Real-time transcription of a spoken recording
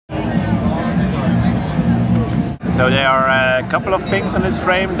So there are a couple of things on this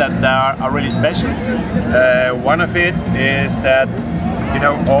frame that are really special. One of it is that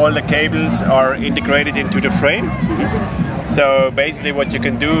all the cables are integrated into the frame. So basically what you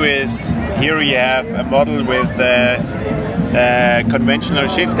can do is, here you have a model with conventional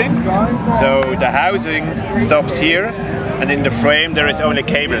shifting. So the housing stops here, and in the frame there is only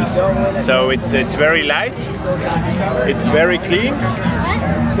cables. So it's very light, it's very clean,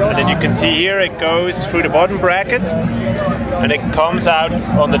 and then you can see here it goes through the bottom bracket and it comes out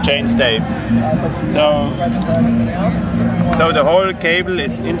on the chainstay. So the whole cable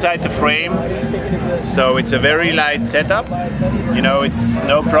is inside the frame, so it's a very light setup. It's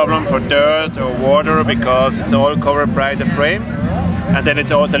no problem for dirt or water because it's all covered by the frame. And then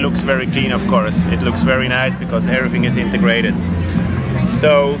it also looks very clean, of course. It looks very nice because everything is integrated.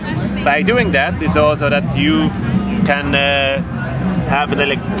 So by doing that is also that you can have an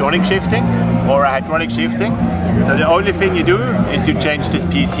electronic shifting or a hydraulic shifting. So the only thing you do is you change this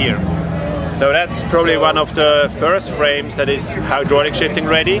piece here. So that's probably one of the first frames that is hydraulic shifting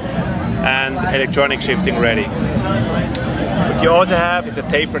ready and electronic shifting ready. What you also have is a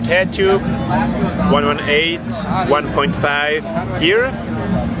tapered head tube, 1.1.8, 1.5 here.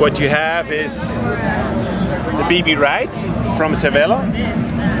 What you have is the BB Right from Cervelo.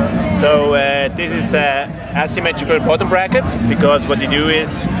 So this is an asymmetrical bottom bracket, because what you do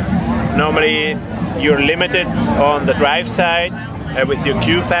is normally you're limited on the drive side with your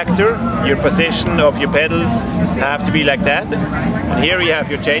Q factor. Your position of your pedals have to be like that. And here you have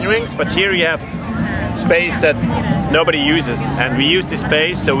your chain rings, but here you have space that nobody uses, and we use this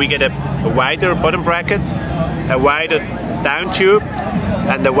space so we get a wider bottom bracket, a wider down tube,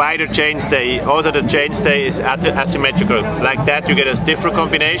 and a wider chainstay. Also the chainstay is asymmetrical. Like that you get a stiffer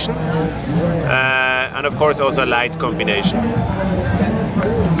combination, and of course also a light combination.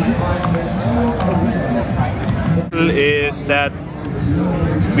 Is that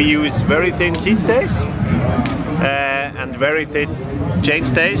we use very thin seat stays and very thin chain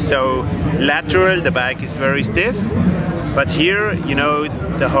stays, so lateral the bike is very stiff, but here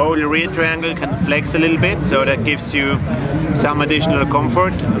the whole rear triangle can flex a little bit, so that gives you some additional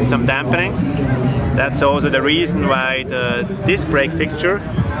comfort and some dampening. That's also the reason why the disc brake fixture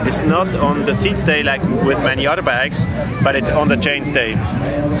is not on the seat stay like with many other bikes, but it's on the chain stay.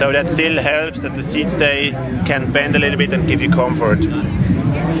 So that still helps that the seat stay can bend a little bit and give you comfort.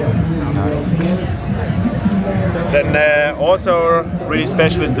 Then also really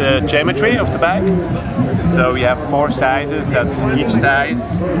special is the geometry of the bike. So we have 4 sizes, that each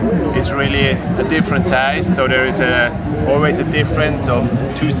size is really a different size. So there is always a difference of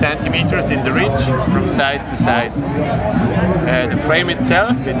 2 centimeters in the reach from size to size. The frame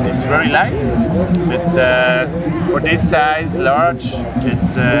itself, it's very light. It's for this size large,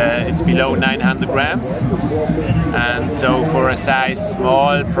 it's below 900 grams. And so for a size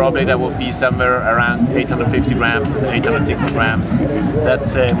small, probably that would be somewhere around 850 grams, 860 grams.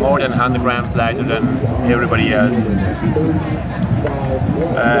 That's more than 100 grams lighter than everybody else.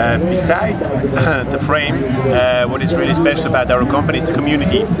 Beside the frame, what is really special about our company is the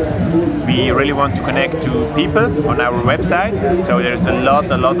community. We really want to connect to people on our website, so there's a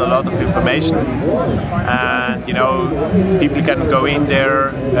lot of information, and people can go in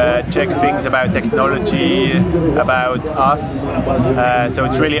there, check things about technology, about us, so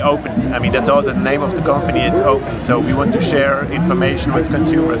it's really open. I mean, that's also the name of the company, it's open, so we want to share information with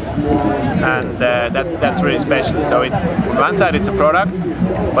consumers, and that's really special. So it's, on one side it's a product,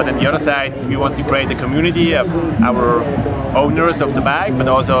 but on the other side we want to create a community of our owners of the bike, but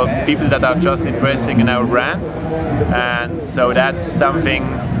also people that are just interested in our brand. And so that's something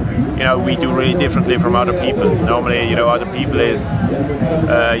we do really differently from other people. Normally, other people is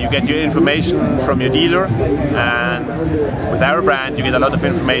you get your information from your dealer, and with our brand you get a lot of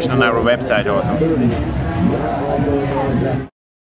information on our website also.